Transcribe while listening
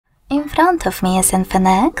In front of me is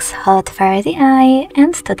Infinix Hot 30i,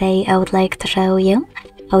 and today I would like to show you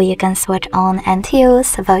how you can switch on and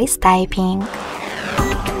use voice typing.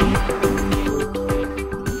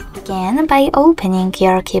 Begin by opening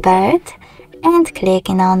your keyboard and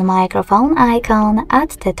clicking on the microphone icon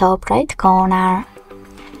at the top right corner.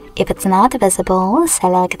 If it's not visible,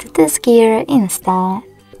 select this gear instead.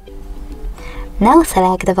 Now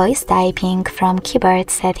select the voice typing from keyboard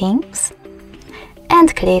settings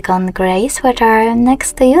and click on gray switcher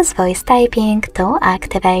next to use voice typing to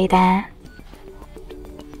activate it.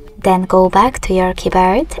 Then go back to your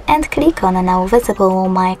keyboard and click on now visible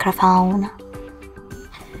microphone.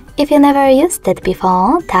 If you never used it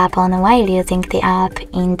before, tap on while using the app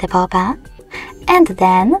in the pop-up and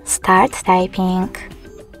then start typing.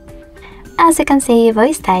 As you can see,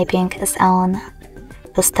 voice typing is on.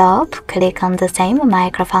 To stop, click on the same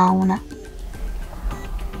microphone.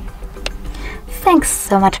 Thanks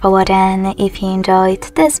so much for watching. If you enjoyed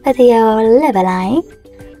this video, leave a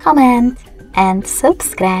like, comment and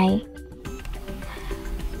subscribe.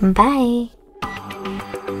 Bye!